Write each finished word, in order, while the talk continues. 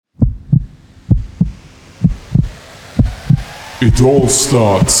It all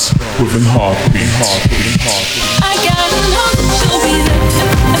starts with a heartbeat. I got no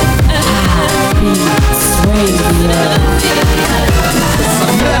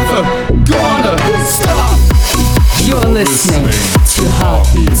I'm never gonna stop. You're listening to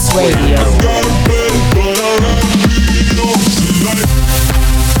Heartbeats Radio.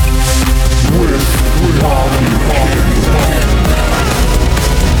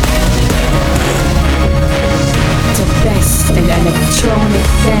 The best in electronic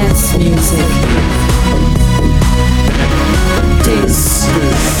dance music. This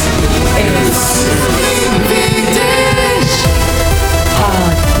is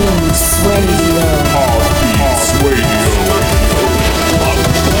Heartbeats Radio.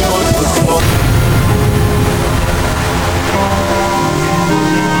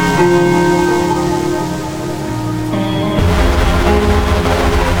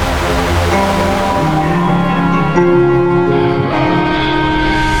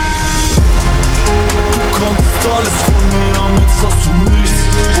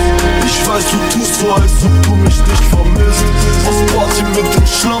 Ich weiß, du tust so, als ob du mich nicht vermisst. Aus Party mit den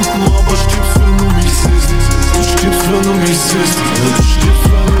Schlampen, aber stirbst, wenn du mich siehst. Du stirbst, wenn du mich siehst. Ja, du stirbst,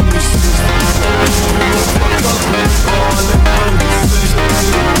 wenn du mich siehst. Verkackt mich überall in mein Gesicht.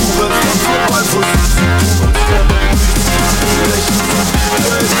 Du rennst dann vorbei, versuchst du willst ja nicht. Lächeln von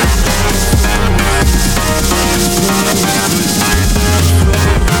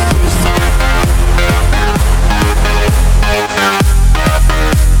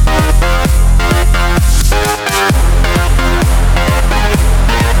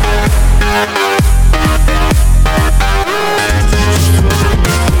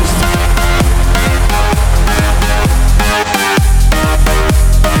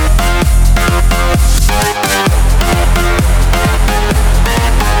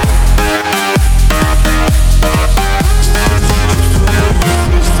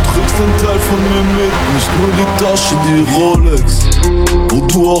Tasche, die Rolex. Wo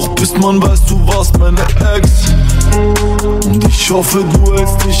du auch bist, man weiß, du warst meine Ex. Und ich hoffe, du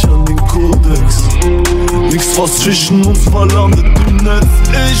hältst dich an den Kodex. Nichts, was zwischen uns verlandet im Netz.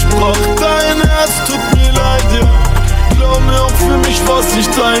 Ich brach dein Herz, tut mir leid, ja. Glaub mir, auch für mich war's nicht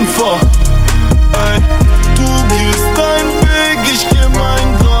einfach. Ey, du gehst deinen Weg, ich geh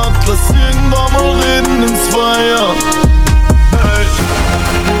meinen Grad. Lass irgendwann mal reden in 2 Jahren. Ey,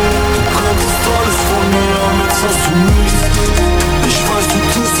 du konntest alles von mir haben, jetzt hast du nichts. Ich weiß, du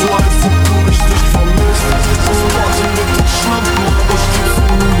tust so, als ob du mich nicht vermisst. Das Party mit den Schlampen, aber stirbst,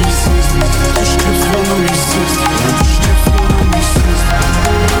 wenn du mich siehst. Du stirbst, wenn du mich siehst. Ja, du stirbst, wenn du mich siehst.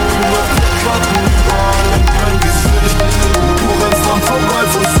 Du läufst der Karten überall in dein Gesicht. Du rennst dran vorbei,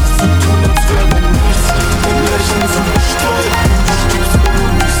 versuchst zu tun, als wär noch nichts. Die Lächeln sind bestäubt. Du stirbst, wenn du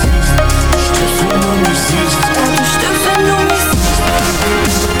mich siehst. Du stirbst, wenn du mich siehst. Ja, du stirbst, wenn du mich siehst.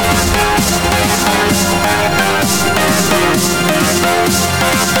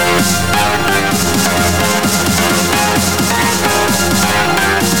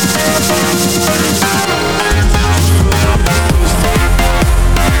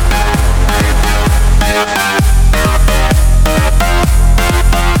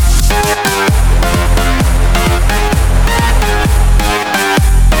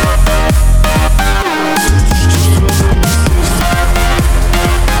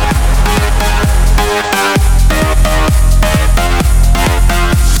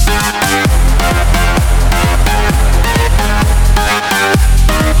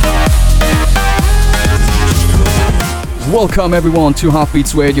 Welcome everyone to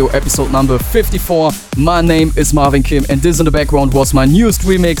Heartbeats Radio episode number 54. My name is Marvin Kim and this in the background was my newest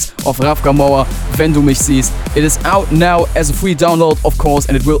remix of Raf Gamora, Wenn du mich siehst. It is out now as a free download of course,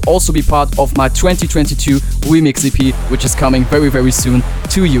 and it will also be part of my 2022 remix EP, which is coming very soon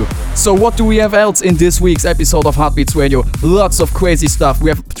to you. So what do we have else in this week's episode of Heartbeats Radio? Lots of crazy stuff. We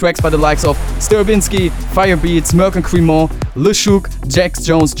have tracks by the likes of Stravinsky, Firebeats, Merck and Cremont, LeShook, Jax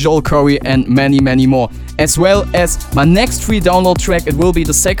Jones, Joel Corey and many more. As well as my next free download track, it will be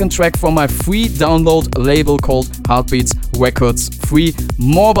the second track from my free download label called Heartbeats Records Free.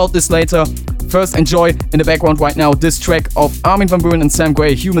 More about this later. First, enjoy in the background right now this track of Armin van Buuren and Sam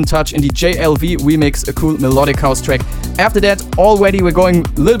Gray, Human Touch in the JLV remix, a cool melodic house track. After that, already we're going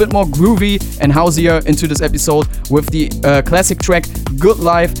a little bit more groovy and houseier into this episode with the classic track Good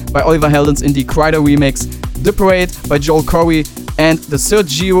Life by Oliver Heldens in the Kryder remix, The Parade by Joel Corey, and the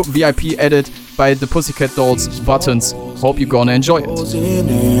Sergio VIP edit by the Pussycat Dolls, Buttons. Hope you're gonna enjoy it.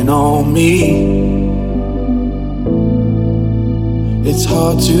 It's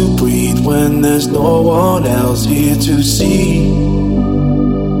hard to breathe when there's no one else here to see.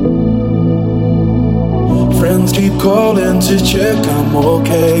 Friends friends keep calling to check I'm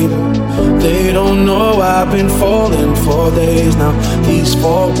okay. They don't know I've been falling for days now. These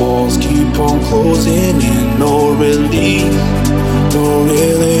four walls keep on closing in. No relief, no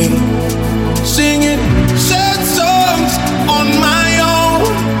relief. Singing sad songs on my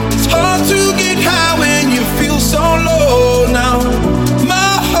own. It's hard to get high when you feel so low now.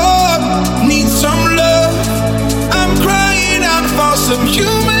 My heart needs some love. I'm crying out for some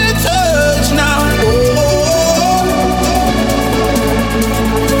human touch now.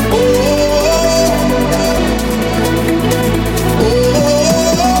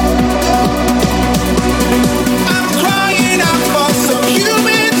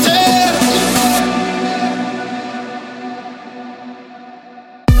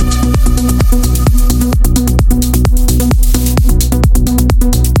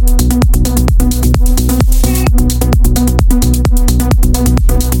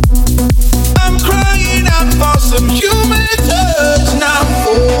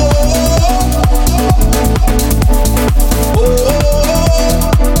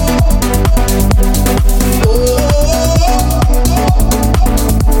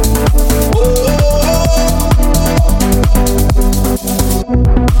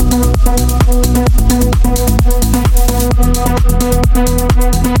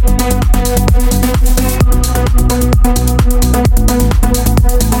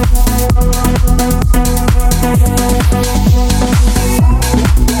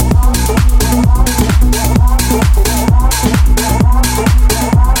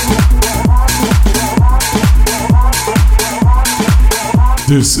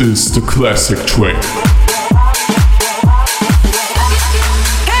 This is the classic track.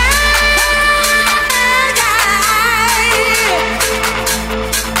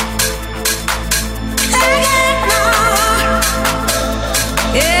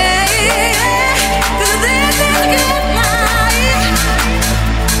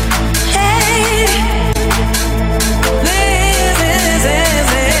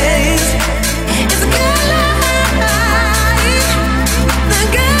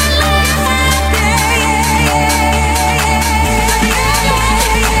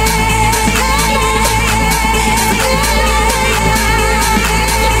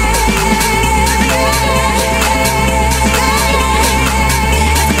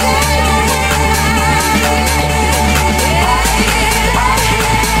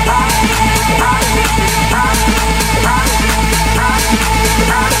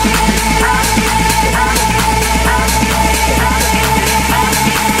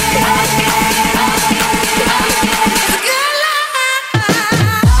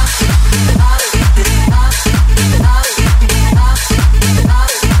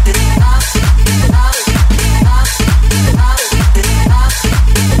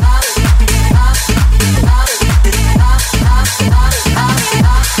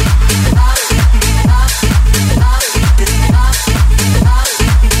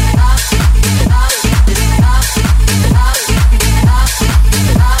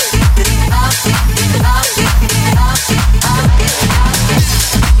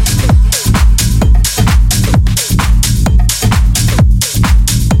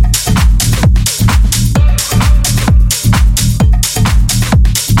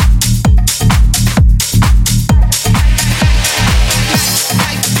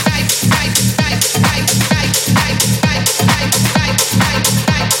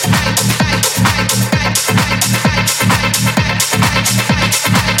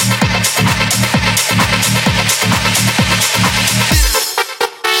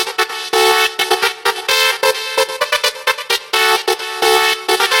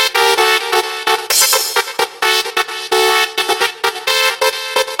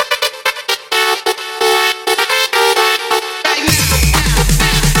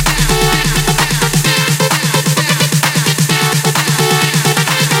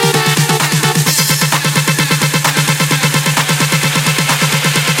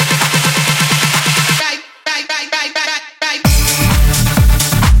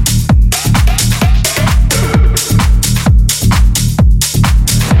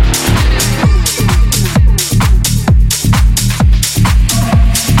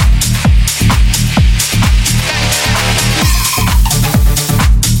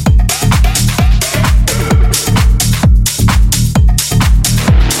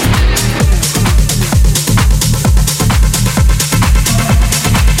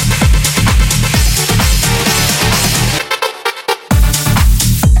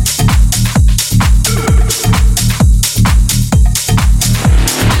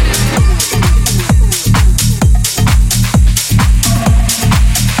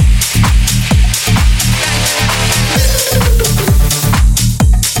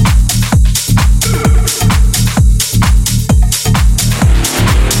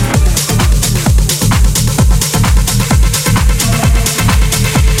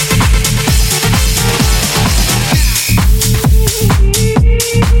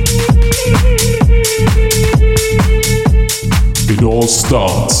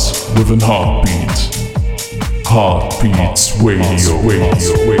 dance with a heartbeat. Heartbeats Radio.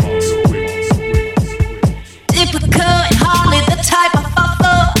 Typical and hardly the type of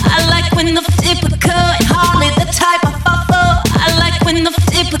fuffle. I like when the typical and hardly the type of fuffle. I like when the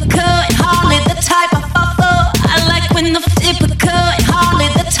typical and hardly the type of fuffle. I like when the typical and hardly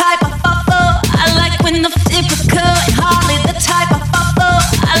the type of fuffle. I like when the typical and hardly the type of fuffle.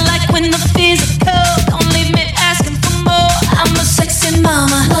 I like when the physical don't leave me asking for more. I'm a sexy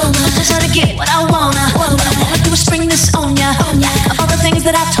mama, I just wanna get what I wanna. All I do is spring this on ya. Of all the things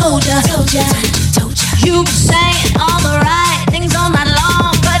that I told ya. You been saying all the right things all night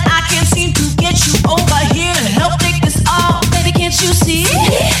long, but I can't seem to get you over here to help take this off. Baby, can't you see?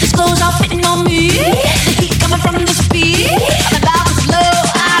 These clothes are fitting on me. The heat coming from this beat. I'm about to slow.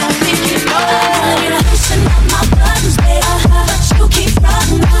 I don't think you know. You're loosen up my buttons, baby, but you keep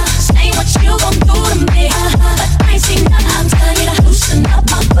running. Say what you gon' do to me, but I ain't seen none. I'm telling you to loosen up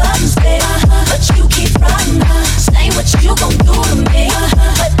my buttons, baby, but you keep running. Say what you gon' do to me,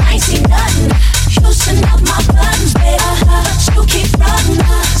 but I ain't seen nothing. Loosen up my buttons, baby, but you keep running.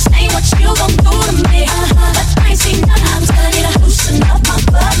 Say what you gon' do to me, but I ain't seen none. I'm telling you to loosen up my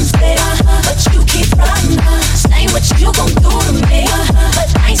buttons, baby, but you keep running. Say what you gon' do to me, but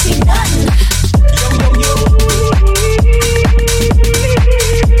I ain't seen nothing.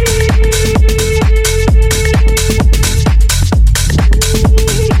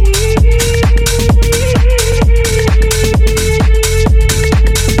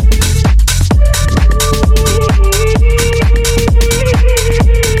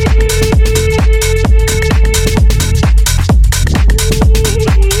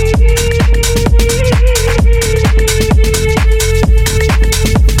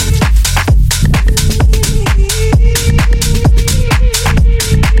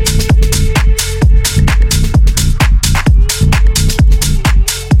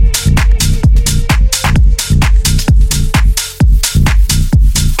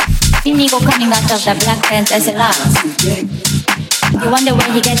 Inigo coming out of the black pants as a lot. You wonder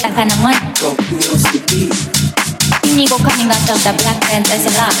where he gets that kind of money. Inigo coming out of the black pants as a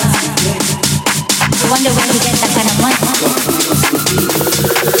lot. You wonder where he gets that kind of money.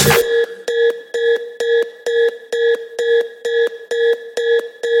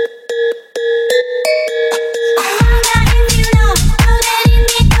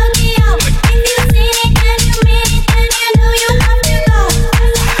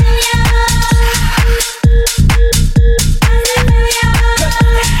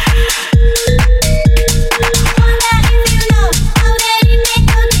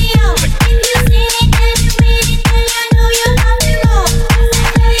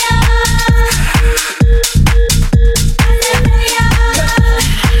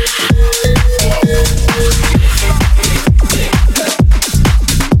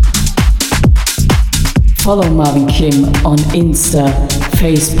 Follow Marvin Kim on Insta,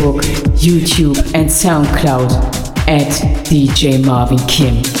 Facebook, YouTube and SoundCloud at DJ Marvin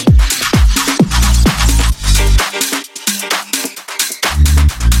Kim.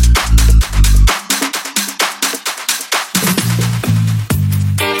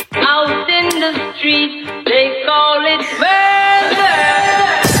 Out in the street, they call it murder.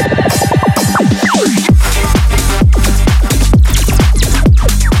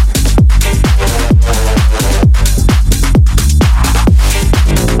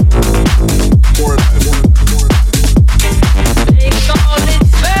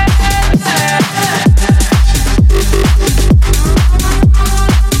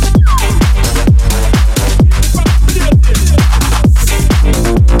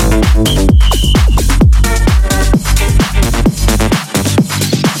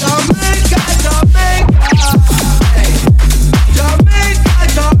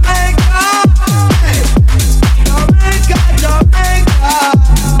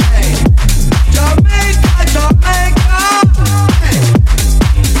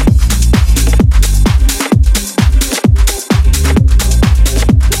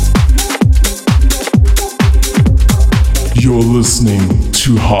 You're listening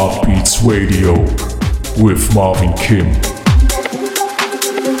to Heartbeats Radio with Marvin Kim.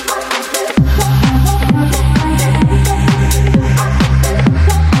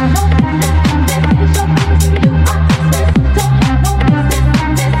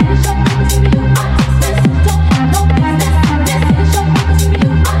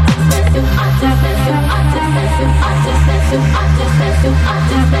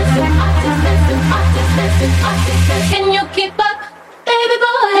 Can you keep up, baby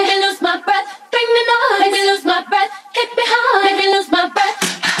boy? I can lose my breath. Bring the noise. I can lose my breath. Hit me high.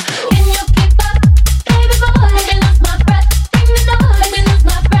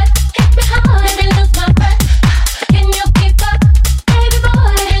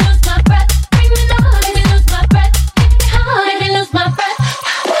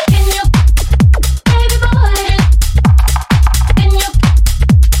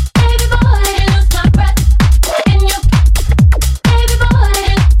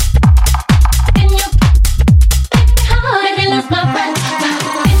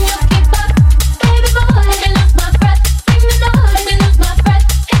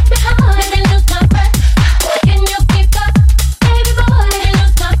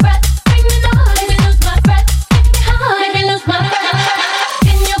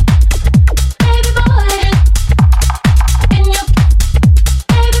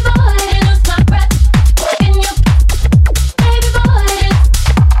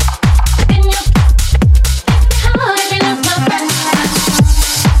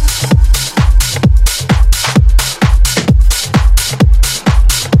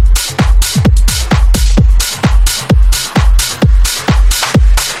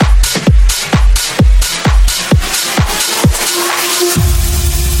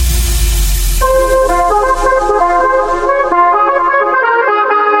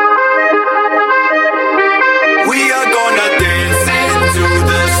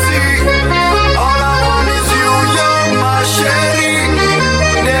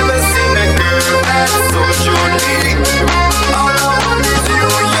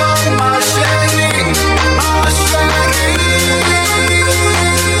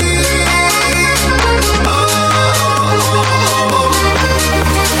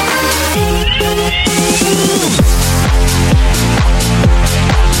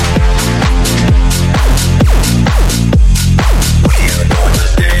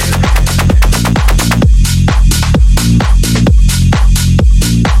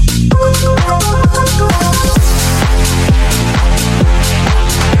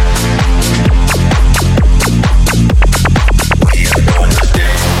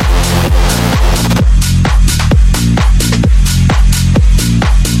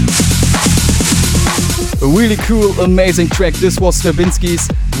 really cool, amazing track. This was Stravinsky's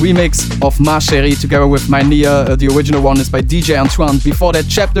remix of Ma Chérie together with My Nia. The original one is by DJ Antoine. Before that,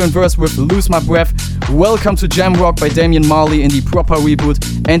 Chapter and Verse with Lose My Breath. Welcome to Jam Rock by Damian Marley in the proper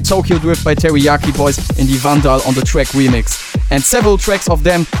reboot. And Tokyo Drift by Teriyaki Boys in the Vandal on the track remix. And several tracks of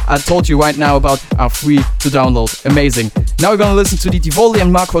them I told you right now about are free to download. Amazing. Now we're gonna listen to the Tivoli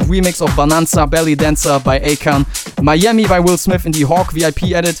and Marquardt remix of Bonanza Belly Dancer by Akon, Miami by Will Smith in the Hawk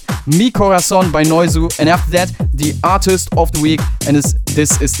VIP edit, Mi Corazon by Noizu, and after that, the artist of the week, and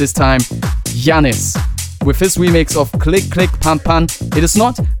this time Yannis with his remix of Click Click Pan Pan. It is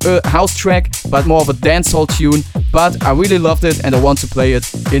not a house track, but more of a dancehall tune, but I really loved it and I want to play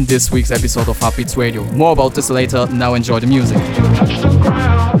it in this week's episode of Heartbeats Radio. More about this later, now enjoy the music.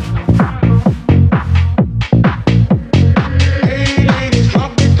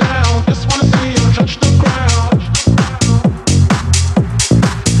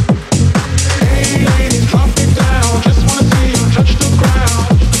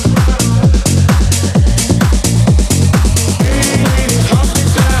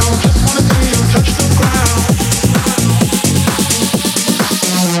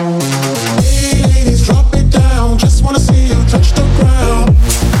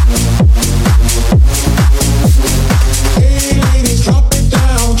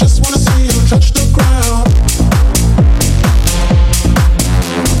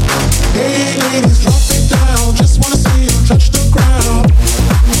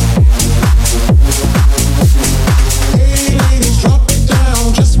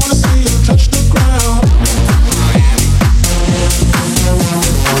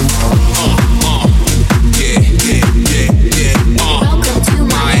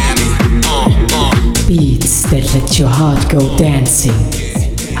 Let your heart go dancing.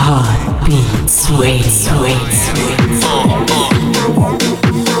 Heartbeats Radio.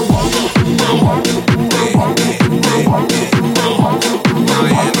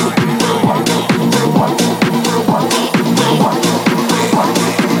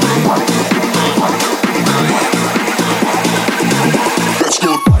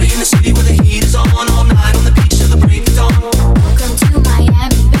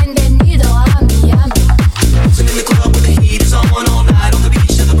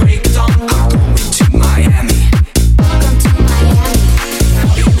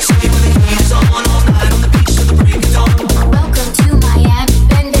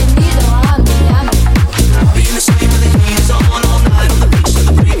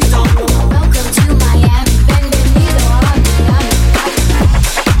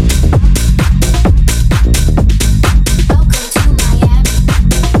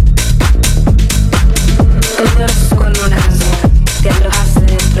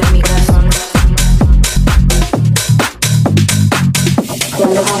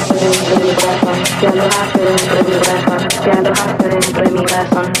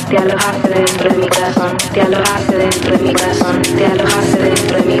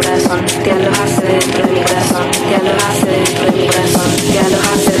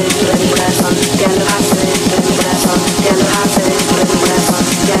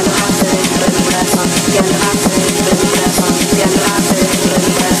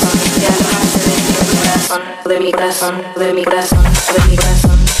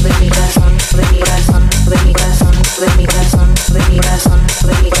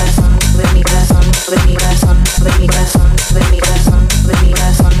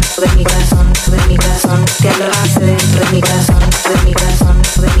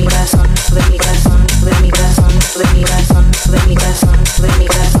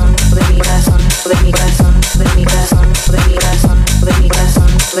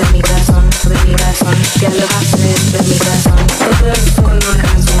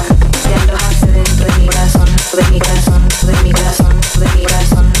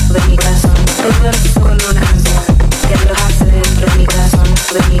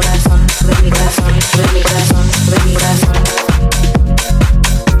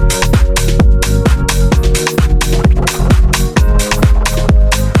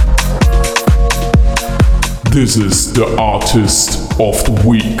 This is the artist of the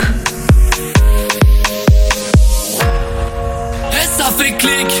week. Et ça fait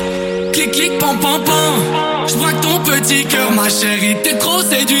clic, clic, clic, pam, pam, pam. J'braque ton petit cœur, ma chérie, t'es trop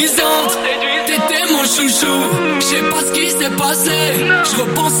séduisante. T'étais mon chouchou, j'sais pas ce qui s'est passé.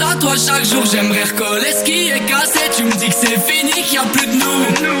 J'repense à toi chaque jour, j'aimerais recoller ce qui est cassé. Tu me dis que c'est fini, qu'il y a plus de nous.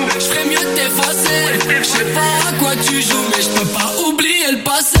 J'ferais mieux de t'effacer. J'sais pas à quoi tu joues, mais j'peux pas oublier le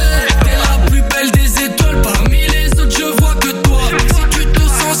passé. T'es la plus belle des étoiles, parmi les autres je vois que toi. Si tu te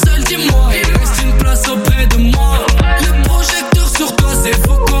sens seul, dis-moi, il reste une place auprès de moi. Le projecteur sur toi, c'est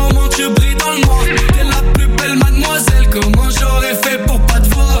fou comment tu brilles dans le noir. T'es la plus belle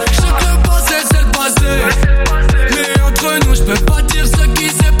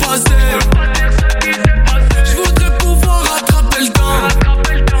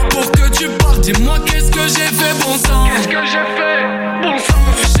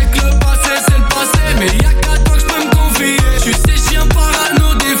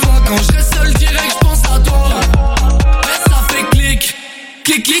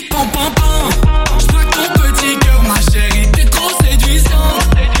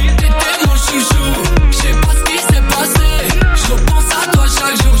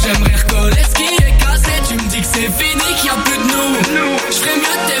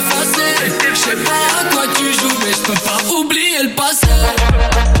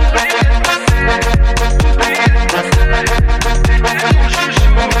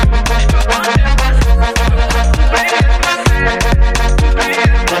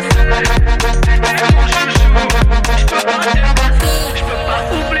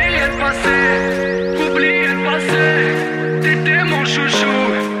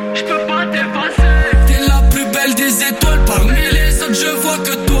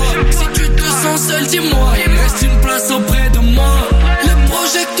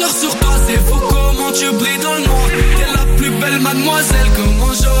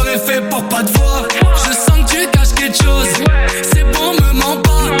pour pas te voir. Je sens que tu caches quelque chose. C'est bon, me mens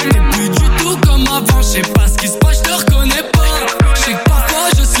pas. T'es plus du tout comme avant. Je sais pas ce qui se passe, je te reconnais pas. Je sais que parfois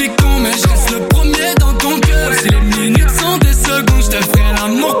je suis con, mais je reste le premier dans ton cœur. Si les minutes sont des secondes, je te ferai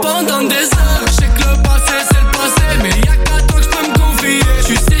l'amour pendant des heures. Je sais que le passé c'est le passé, mais y'a qu'à toi que je peux me confier.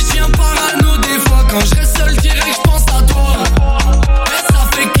 Tu sais, je viens parano des fois. Quand je reste seul, direct, je pense à toi. Et ça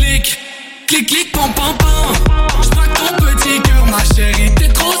fait clic, clic, clic, pam, pam, pam. Je braque ton petit cœur, ma chérie, t'es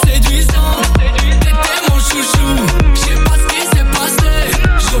trop séduisante. T'étais mon chouchou, je sais pas ce qui s'est passé.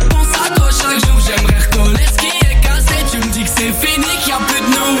 Je repense à toi chaque jour, j'aimerais reconnaître ce qui est cassé. Tu me dis que c'est fini, qu'il y a plus de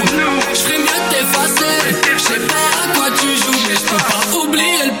nous. Je ferais mieux de t'effacer. Je sais pas à quoi tu joues, mais je peux pas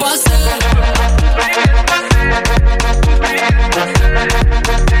oublier le passé.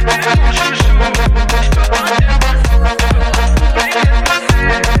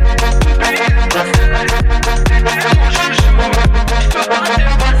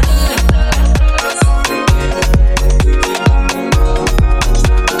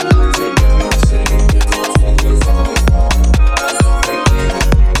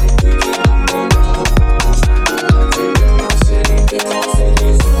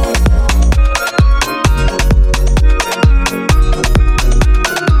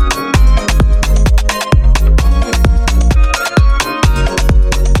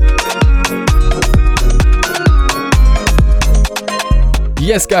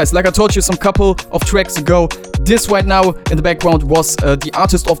 Yes, guys, like I told you some couple of tracks ago, this right now in the background was the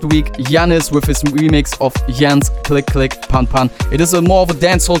artist of the week, Yannis, with his remix of Jan's Click Click Pan Pan. It is a more of a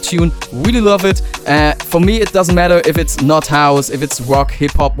dancehall tune, really love it. For me, it doesn't matter if it's not house, if it's rock,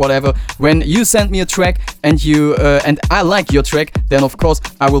 hip hop, whatever. When you send me a track and and I like your track, then of course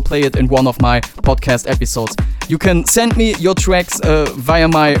I will play it in one of my podcast episodes. You can send me your tracks via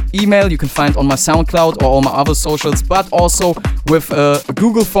my email, you can find on my SoundCloud or all my other socials, but also with a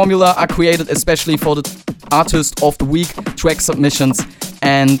Google formula I created especially for the Artist of the Week track submissions.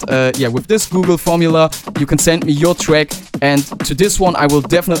 And yeah, with this Google formula, you can send me your track, and to this one I will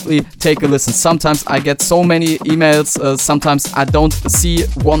definitely take a listen. Sometimes I get so many emails, sometimes I don't see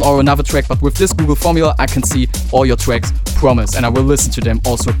one or another track, but with this Google formula I can see all your tracks, promise, and I will listen to them,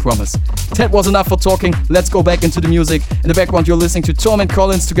 also promise. That was enough for talking, let's go back into the music. In the background you're listening to Torment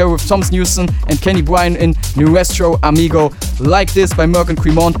Collins together with Thomas Newson and Kenny Bryan in Nuestro Amigo, Like This by Merck and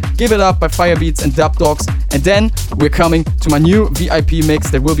Cremont, Give It Up by Firebeats and Dub Dogs, and then we're coming to my new VIP mix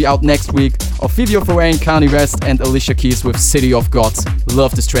that will be out next week of Fivio Foreign, Kanye West and Alicia Keys with City of Gods.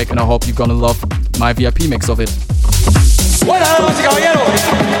 Love this track and I hope you're gonna love my VIP mix of it. Buenas damas y caballeros,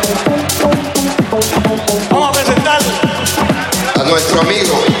 vamos a presentar a nuestro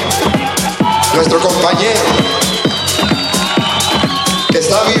amigo, nuestro compañero, que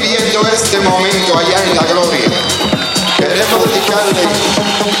está viviendo este momento allá en la gloria. Queremos dedicarle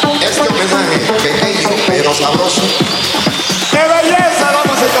este homenaje pequeño pero sabroso. ¡Qué belleza,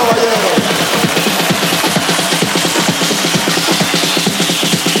 damas y caballeros!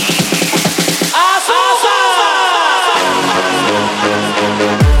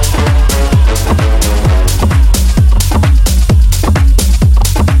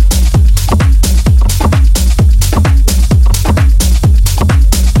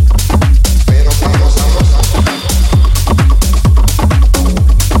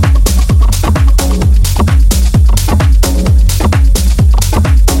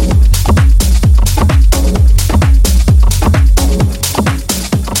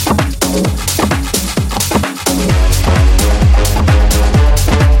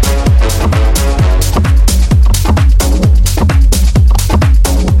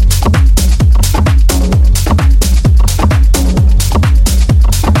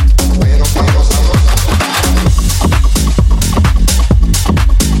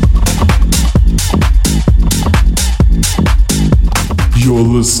 You're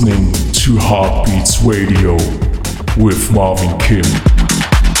listening to Heartbeats Radio with Marvin Kim.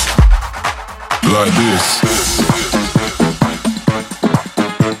 Like this.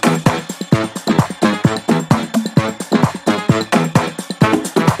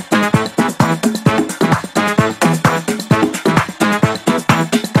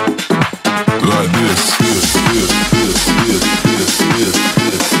 Like this.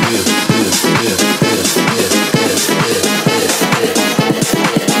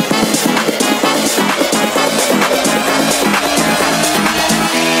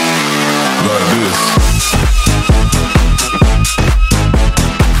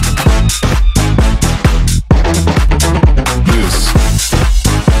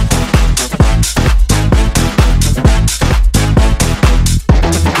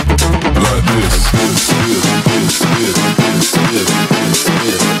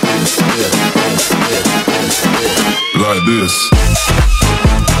 like this.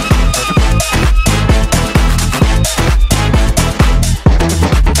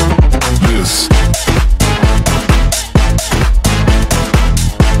 This.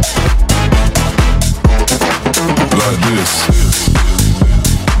 Like this.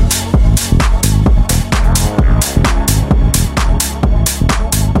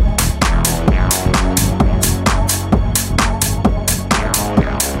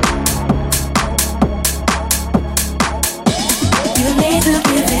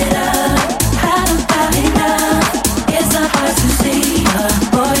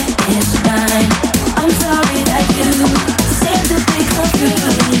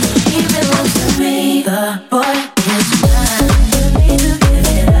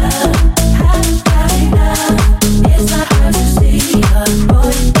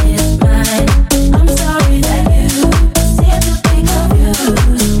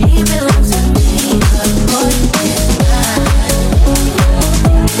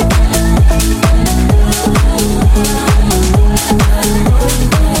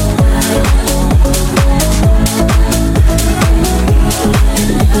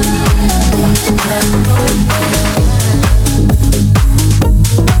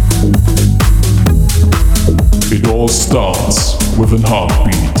 It all starts with an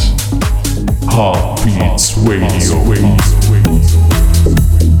heartbeat. Heartbeats Radio.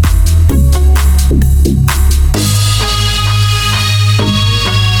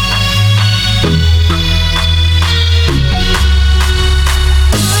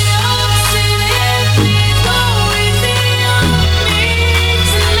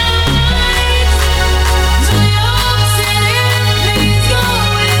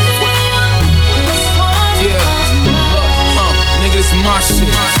 My shit.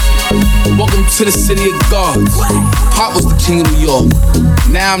 Welcome to the city of God. Pop was the king of New York.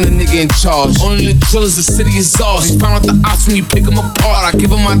 Now I'm the nigga in charge. Only the drillers, the city is ours. You find out the ops when you pick them apart. I give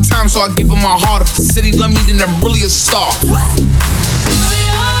them my time, so I give them my heart. If the city love me, then I'm really a star.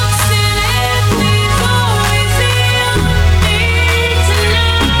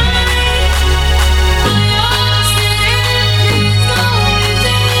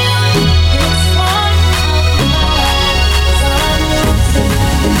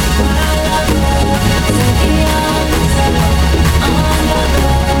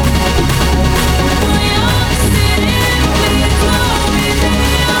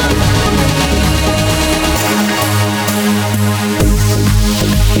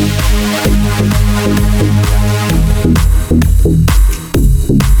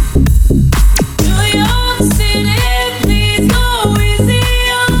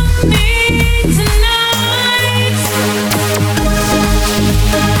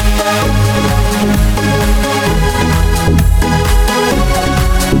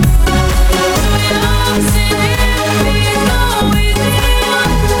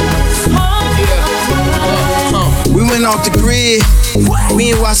 Off the grid.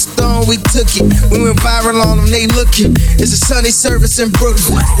 Me and Washington, we took it. We went viral on them, they looking. It's a Sunday service in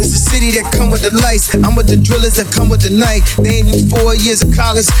Brooklyn. It's a city that come with the lights. I'm with the drillers that come with the night. They ain't do 4 years of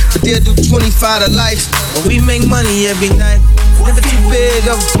college, but they'll do 25 to life. But we make money every night. Never too big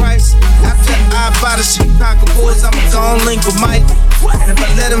of a price. After I buy the Chicago boys, I'm gon' link with Mike. And if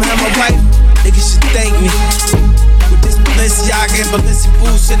I let him have my wife, niggas should thank me. With this Balenciaga and Balenci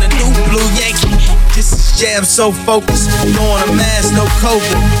boots and a new blue Yankee. This is jam so focused, throwing a mask, no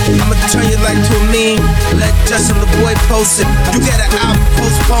COVID. I'ma turn you like to a meme, let Justin LeBoy post it. You got an album,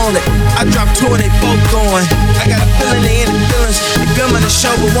 postpone it. I dropped 2 and they both going. I got a feeling they in the feelings. They film on the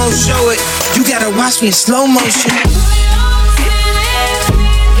show but won't show it. You gotta watch me in slow motion.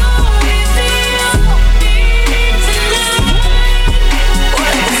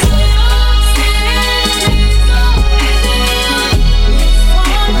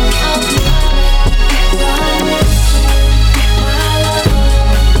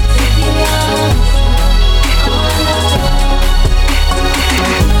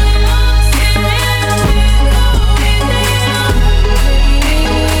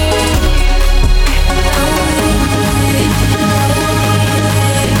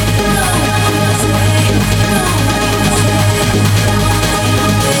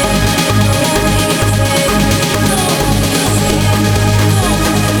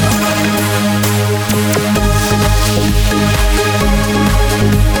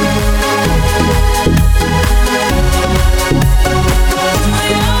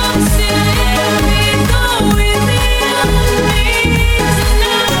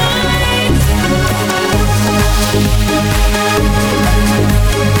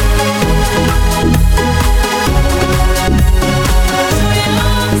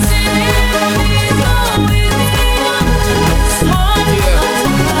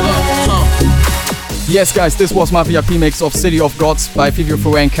 Yes, guys, this was my VIP mix of City of Gods by Vivio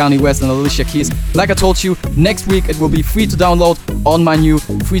Foreign, Kanye West, and Alicia Keys. Like I told you, next week it will be free to download on my new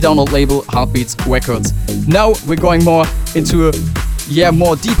free download label, Heartbeats Records. Now we're going more into a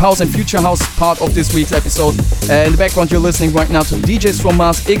more deep house and future house part of this week's episode. In the background, you're listening right now to DJs from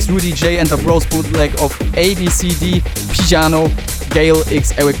Mars, X Rudy J, and the Bros bootleg of ABCD, Piano, Gale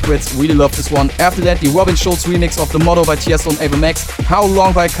X, Eric Pritz. Really love this one. After that, the Robin Schulz remix of The Motto by Tiesto and Ava Max, How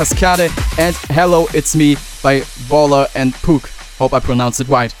Long by Cascade, and Hello It's Me by Baller and Pook. Hope I pronounced it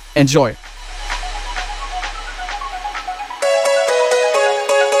right. Enjoy.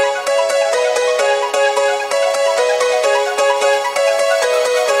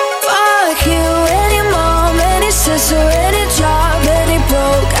 Fuck you, any mom, any sister, any job, any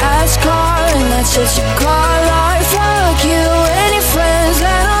broke ass car, and that's just your car life. Fuck you, any friends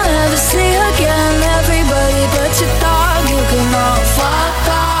that I'll never see again. Everybody but your dog, you can all fuck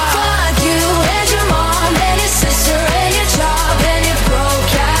off. Fuck you, and your mom, and your sister, and your job, and your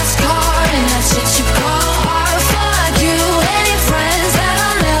broke ass car, and that's just your car. Fuck you, any friends that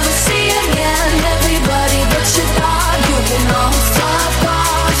I'll never see again. Everybody but your dog, you can all fuck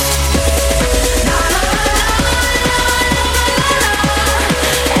off.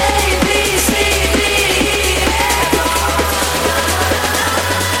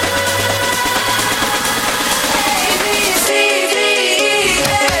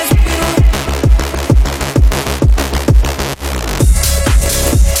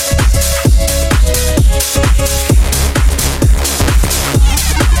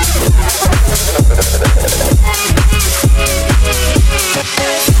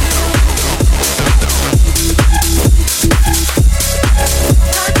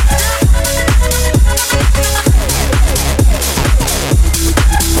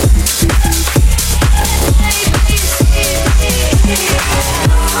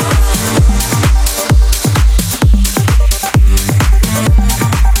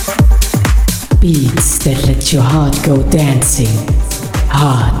 Beats that let your heart go dancing.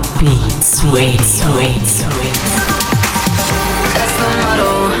 Heartbeats Radio. That's the motto.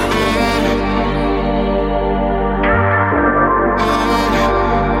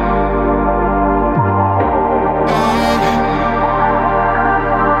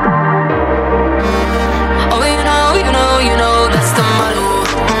 Oh, you know, that's the motto.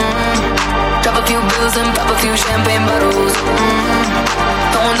 Drop a few bills and pop a few champagne bottles.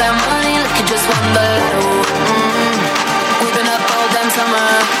 Don't want that money like you just won the lotto. We've been up all damn summer,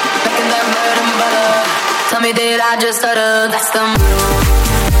 making that bread and butter. Tell me, did I just stutter? That's the motto.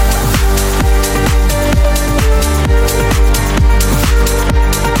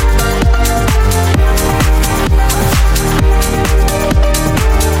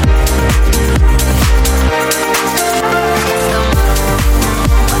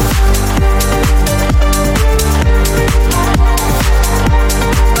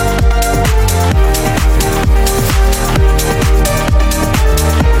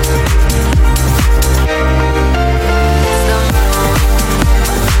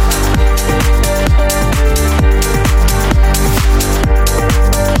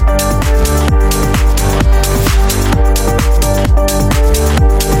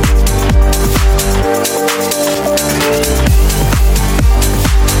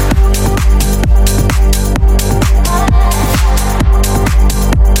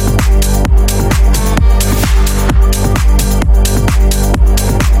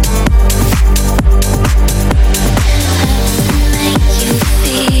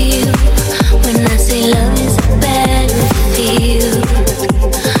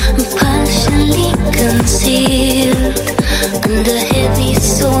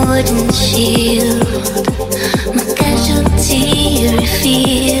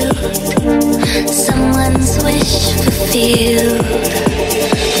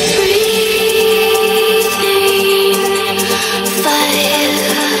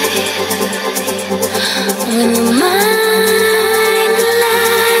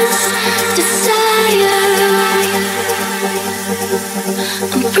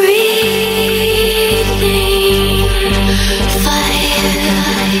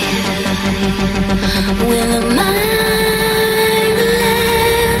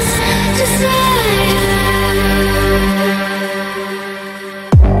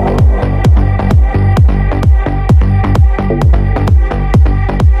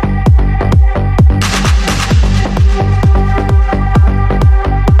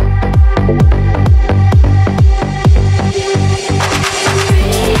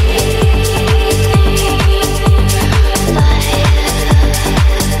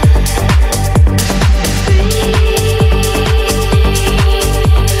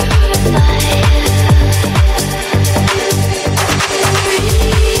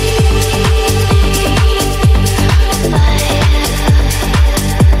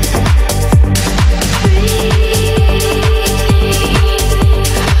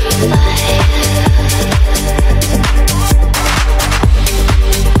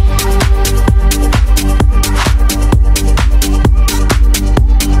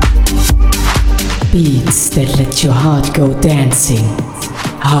 Beats that let your heart go dancing.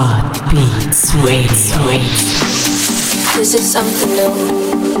 Heartbeats Radio. This is something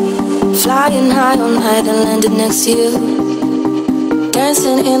new. Flying high all night and landing next to you.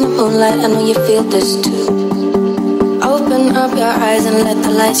 Dancing in the moonlight, I know you feel this too. Open up your eyes and let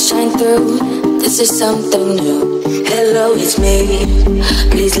the light shine through. This is something new. Hello, it's me.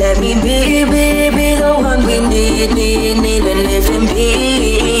 Please let me be the one we need and live in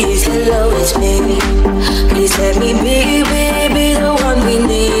peace. Hello, it's me. Please let me be the one we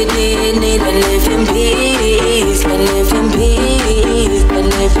need and live in peace, and live in peace, and live in peace, and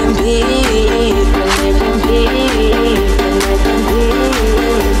live in peace, and live in peace.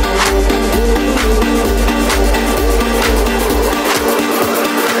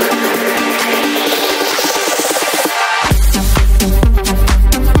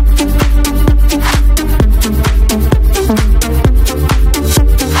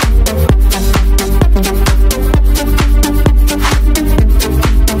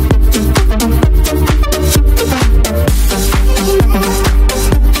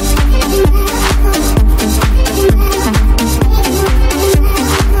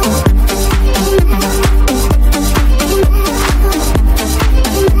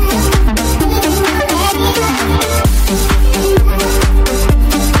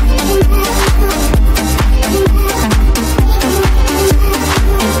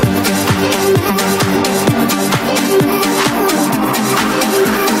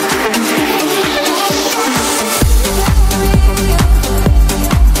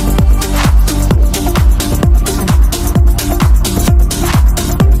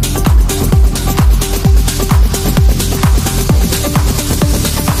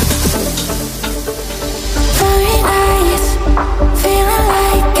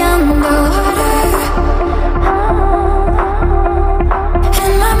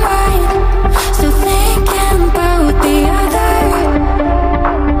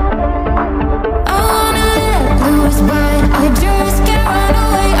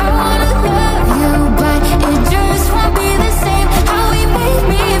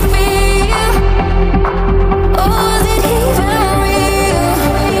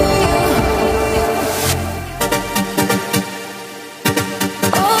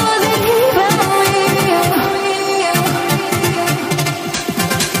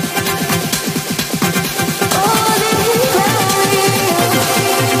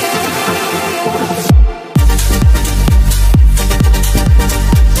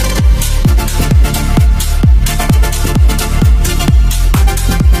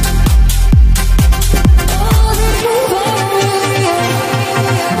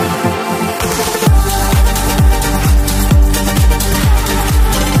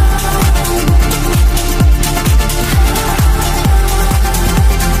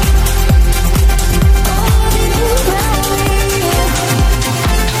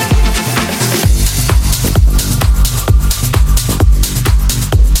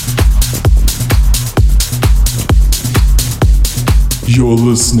 You're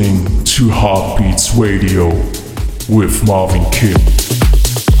listening to Heartbeats Radio with Marvin Kim.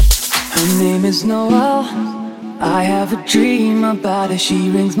 Her name is Noelle. I have a dream about her, she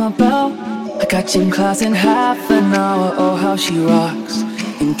rings my bell. I got gym class in half an hour, oh how she rocks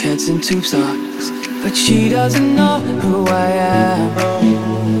in pants and tube socks. But she doesn't know who I am,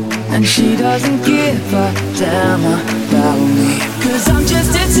 and she doesn't give a damn about me. Cause I'm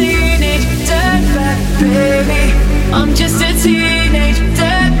just a teenage dirtbag baby. I'm just a teenage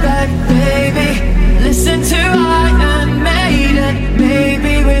dirtbag baby. Listen to Iron Maiden,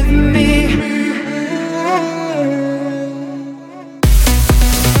 maybe with me. Dirtbag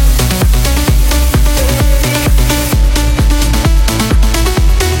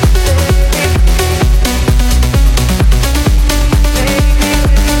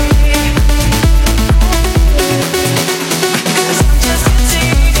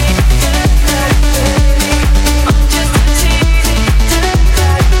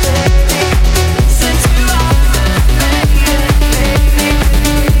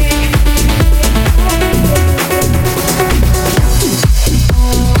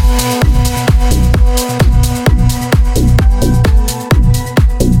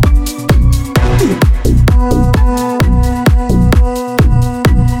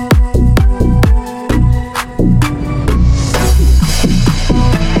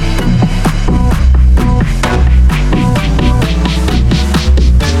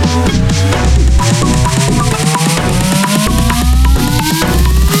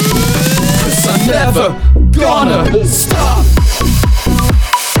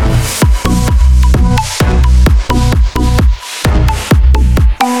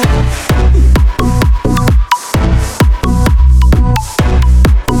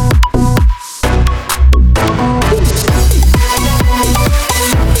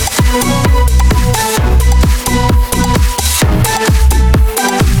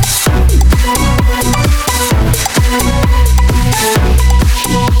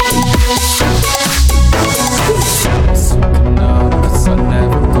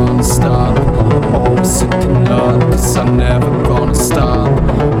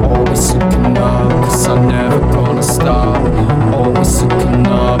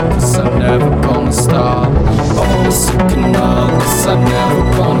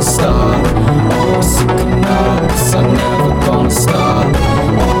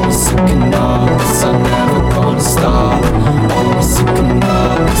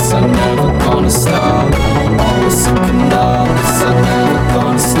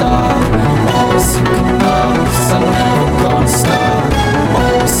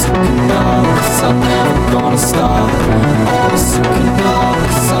I'm never gonna stop. All this you can know,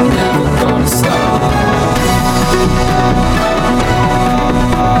 'cause I'm never gonna stop.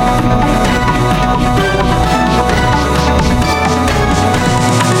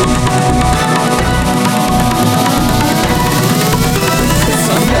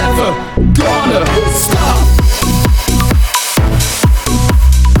 I'm never gonna stop.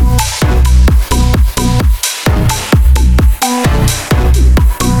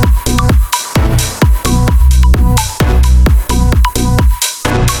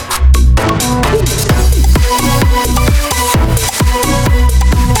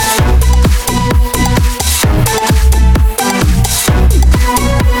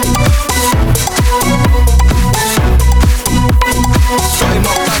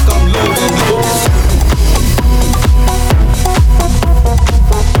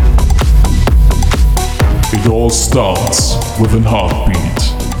 It all starts with an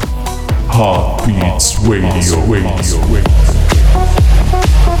heartbeat. Heartbeats Radio.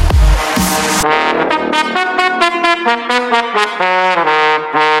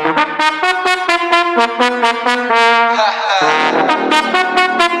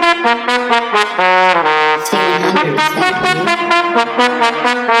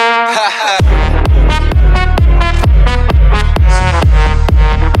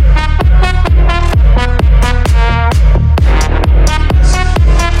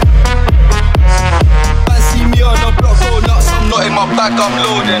 Back, I'm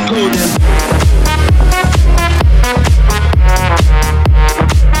loading.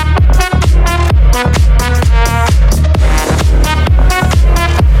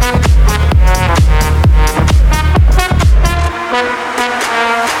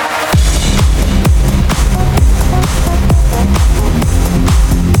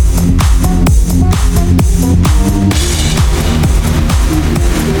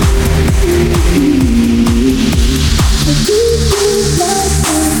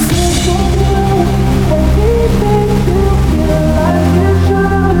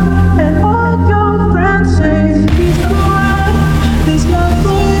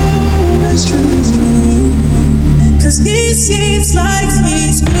 He seems like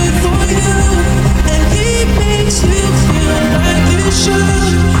he's good for you, and he makes you feel like you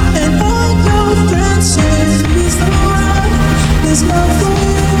should. And all your friends say he's the one. His love for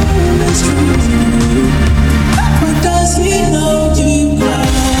you is true. But does he know you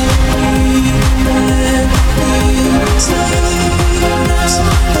love me when he sleeps?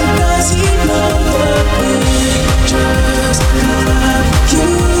 But does he know the pictures that you?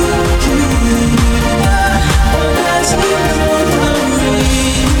 Does he know the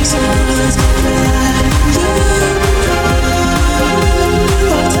reasons that you cry?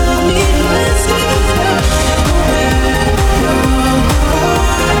 Or tell me what's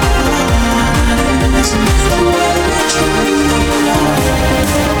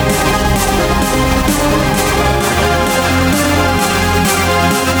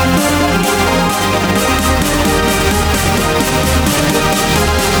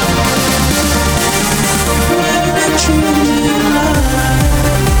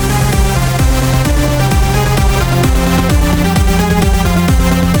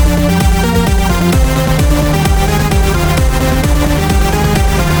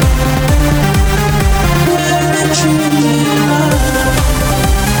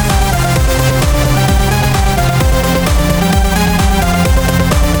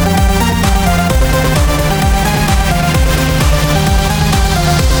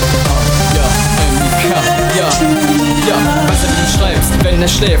wenn er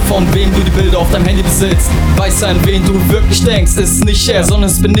schläft, von wem du die Bilder auf deinem Handy besitzt. Weiß an wen du wirklich denkst, es ist nicht er, sondern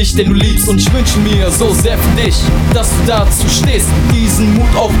es bin ich, den du liebst. Und ich wünsche mir so sehr für dich, dass du dazu stehst, diesen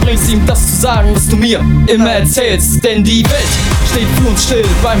Mut aufbringst, ihm das zu sagen, was du mir immer erzählst. Denn die Welt steht für uns still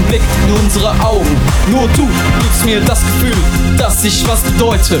beim Blick in unsere Augen. Nur du gibst mir das Gefühl, dass ich was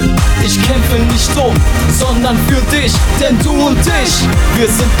bedeute. Ich kämpfe nicht um, sondern für dich, denn du und ich, wir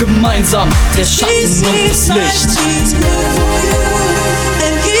sind gemeinsam der Schatten und das Licht.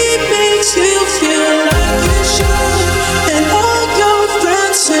 You feel like you should, and all your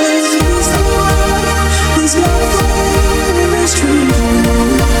friends say he's the one. His love for you is true.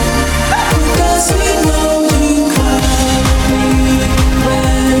 But does he know you call me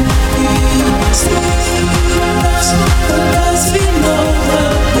when he sleeps? But does he know the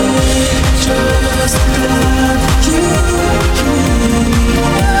pictures that you keep?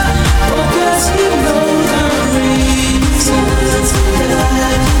 Or does he know the reasons that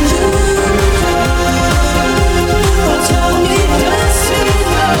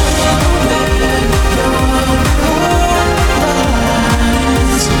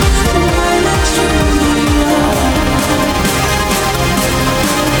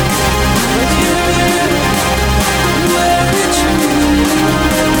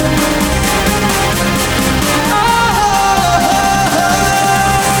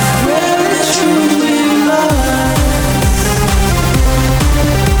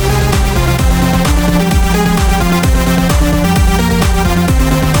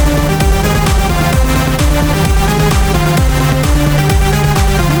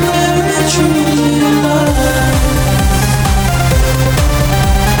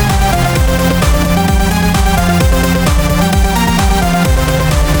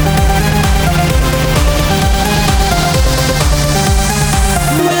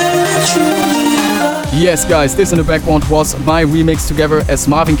Yes, guys, this in the background was my remix together as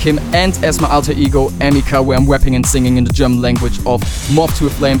Marvin Kim and as my alter ego Emika, where I'm rapping and singing in the German language of Moth to a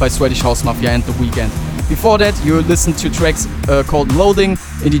Flame by Swedish House Mafia and The Weeknd. Before that, you listened to tracks called Loading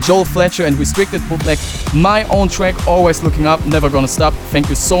in the Joel Fletcher and Restricted bootleg. My own track, Always Looking Up, Never Gonna Stop. Thank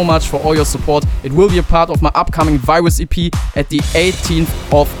you so much for all your support. It will be a part of my upcoming Virus EP at the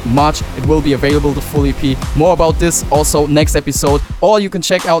 18th of March. It will be available, the full EP. More about this also next episode. Or you can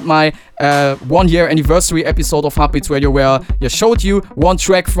check out my 1 year anniversary episode of Heartbeats Radio, where I showed you one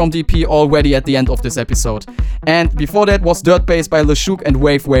track from the EP already at the end of this episode. And before that was Dirt Bass by LeShook and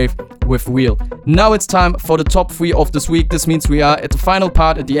Wave Wave with Wheel. Now it's time for the top 3 of this week. This means we are at the final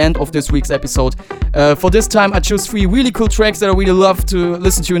part at the end of this week's episode. For this time I choose 3 really cool tracks that I really love to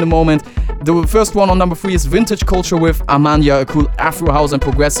listen to in a moment. The first one on number 3 is Vintage Culture with Armania, a cool Afro house and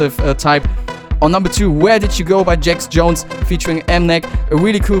progressive type. On number 2, Where Did You Go by Jax Jones featuring Mnek, a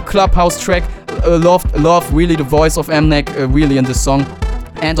really cool clubhouse track. Love really the voice of Mnek really in this song.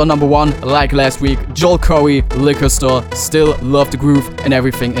 And on number 1, like last week, Joel Corry, Liquor Store. Still love the groove and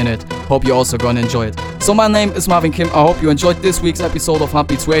everything in it. Hope you're also gonna enjoy it. So my name is Marvin Kim. I hope you enjoyed this week's episode of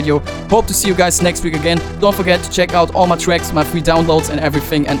Heartbeats Radio. Hope to see you guys next week again. Don't forget to check out all my tracks, my free downloads and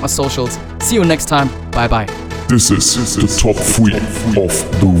everything, and my socials. See you next time. Bye bye. This is the top 3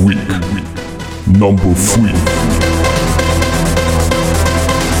 of the week. Number 3.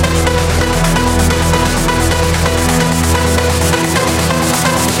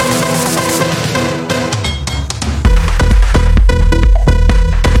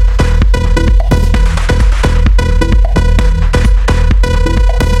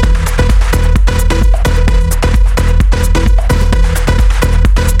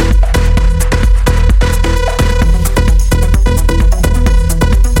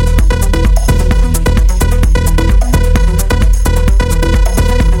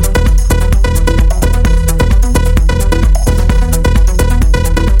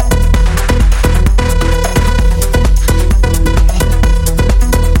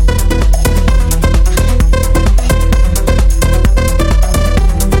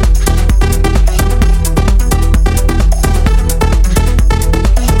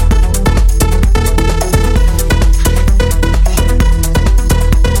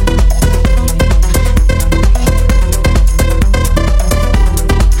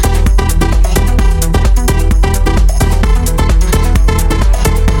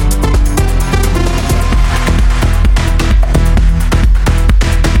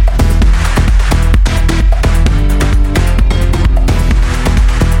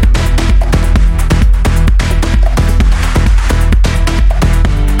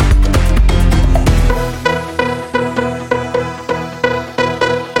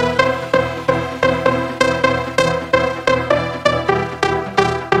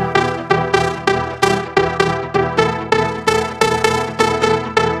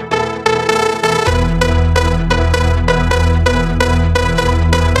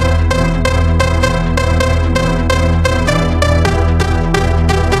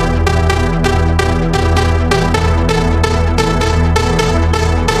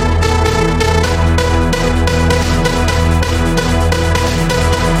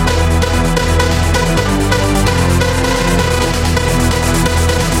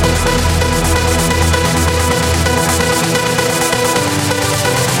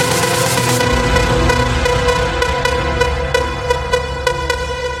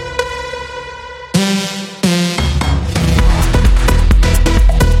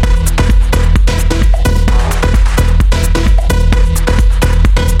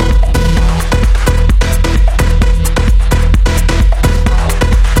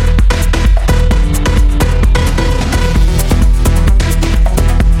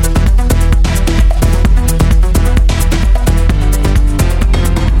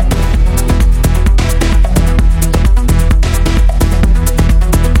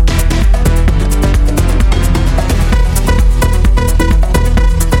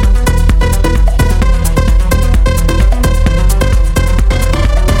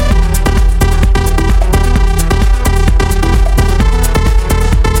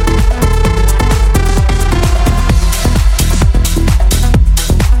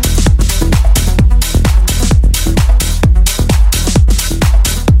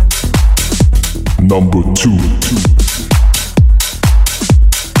 Number 2.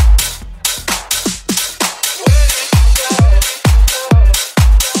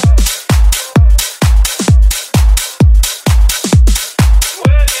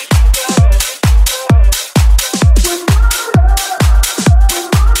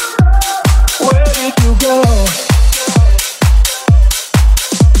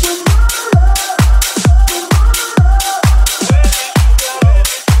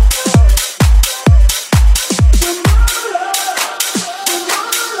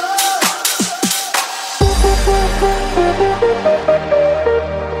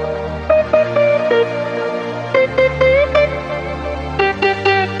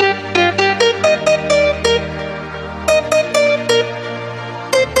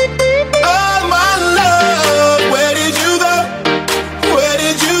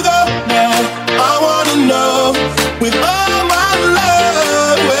 with all my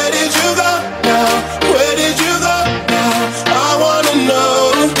love. Where did you go now? Where did you go now? I wanna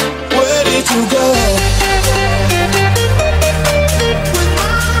know, where did you go?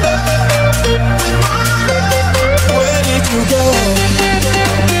 Where did you go?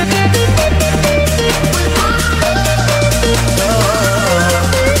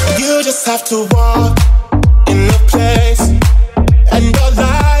 You just have to walk in the place, and your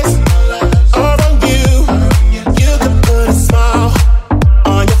lies are on you. You can put a smile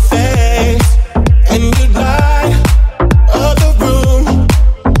on your face, and you light up the room.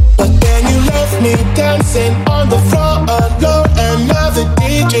 But then you left me dancing on the floor alone, and now the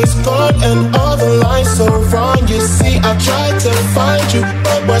DJ's gone, and all the lines so wrong. You see, I tried to find you,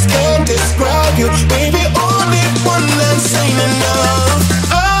 but words can't describe you. Baby, only one that's ain't enough.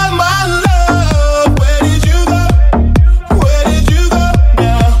 Oh my love, where did you go? Where did you go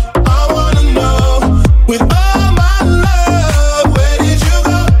now? I wanna know, with all my love, where did you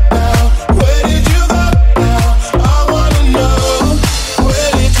go now? Where did you go now? I wanna know,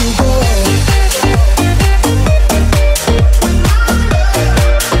 where did you go?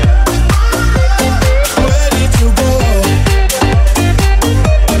 Where did you go? Where did you go?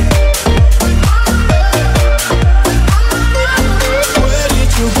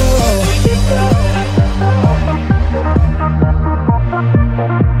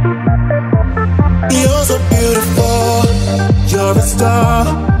 You're so beautiful, you're a star,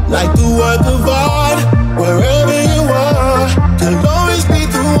 like the work of art. Wherever you are, you'll always be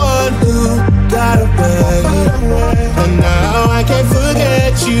the one who got away. And now I can't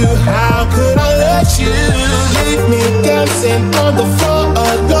forget you. How could I let you leave me dancing on the floor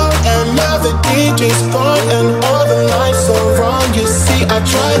alone? And now the DJ's gone, and all the lines so wrong. You see, I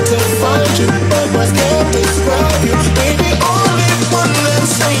tried to find you, but words can't describe you. Baby, only one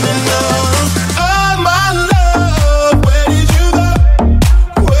that's ain't enough. Oh my love, where did you go?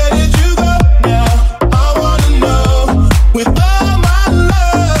 Where did you go now? I wanna know, with all my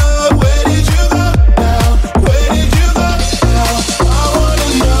love, where did you go now? Where did you go now? I wanna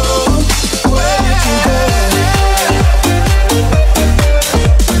know, where did you go?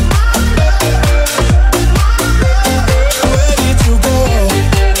 Where did you go?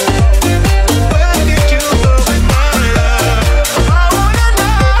 Where did you go with my love? I wanna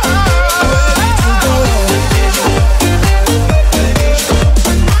know, where did you go? Where did you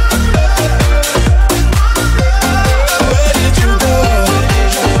go? Where did you go? Where did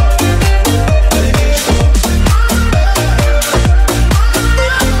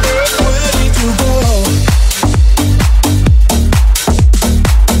you go?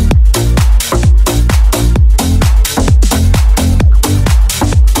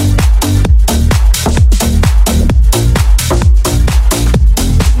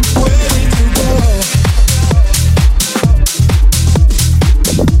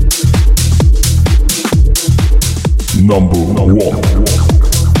 Number one.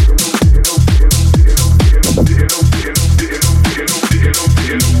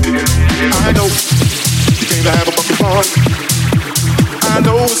 I know you came to have a fucking party. I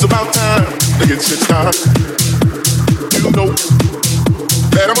know it's about time to get shit started. You know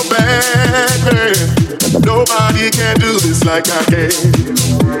that I'm a bad man. Nobody can do this like I can.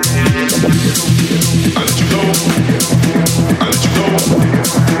 I let you know. I let you know.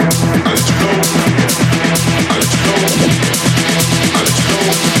 I let you know. I let you know. I let you know.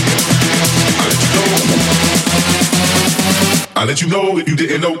 I let you know. I let you know if you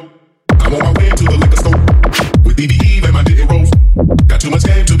didn't know. I'm on my way to the liquor store with BBE and my didn't roll. Got too much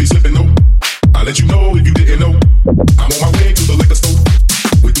game to be slipping, no. I let you know if you didn't know. I'm on my way to the liquor store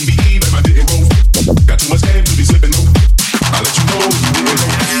with BBE and my didn't roll. Got too much game to be slipping, no. I let you know if you didn't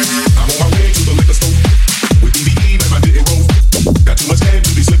know. I'm on my way to the liquor store with BBE and my didn't roll. Got too much game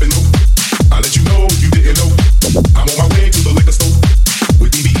to be slipping, no. I let you know if you didn't know. I'm on my way to the liquor store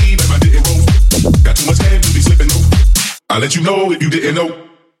with BBE and my didn't roll. Got too much game to be slipping, no. I let you know if you didn't know.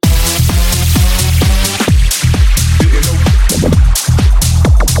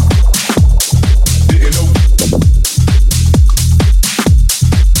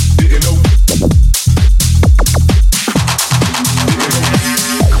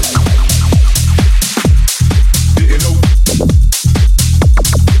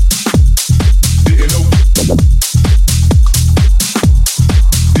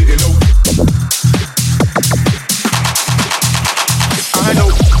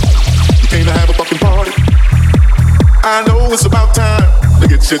 It's about time to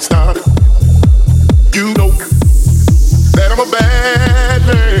get shit started. You know that I'm a bad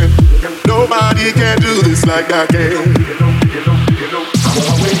man. Nobody can do this like I can. I'm on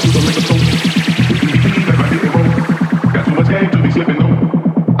my way to the liquor store.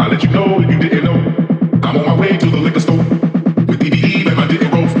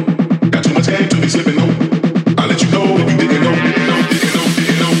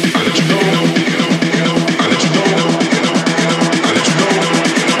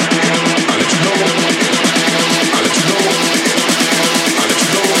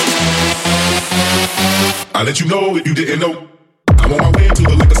 let you know if you didn't know. I'm on my way to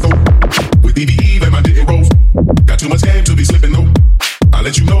the liquor store with BBE and my didn't rolls. Got too much game to be slipping, no. I'll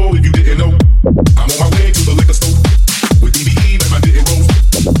let you know if you didn't know. I'm on my way to the liquor store with BBE and my didn't rolls.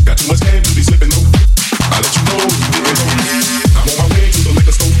 Got too much game to be slipping, no. I'll let you know if you didn't know. I'm on my way to the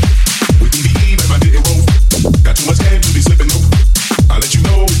liquor store with BBE and my didn't rolls. Got too much game to be slipping, no. I'll let you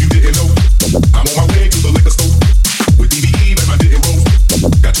know if you didn't know. I'm on my way to the liquor store with BBE and my didn't rolls.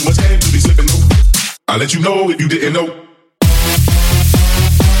 Got too much game to be slipping, no. I'll let you know if you didn't know.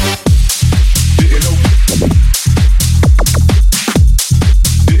 Didn't know.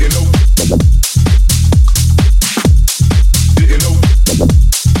 Didn't know. Didn't know.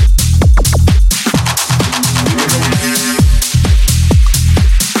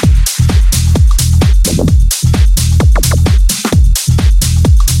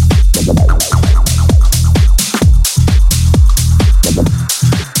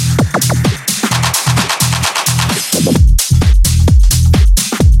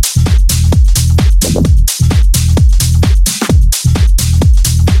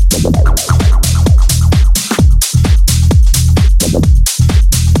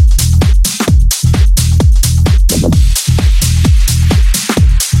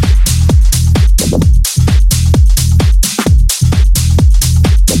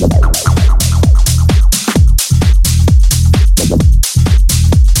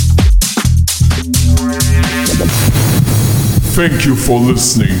 Thank you for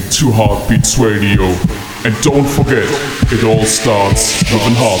listening to Heartbeats Radio. And don't forget, it all starts with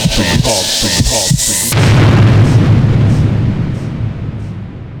a heartbeat.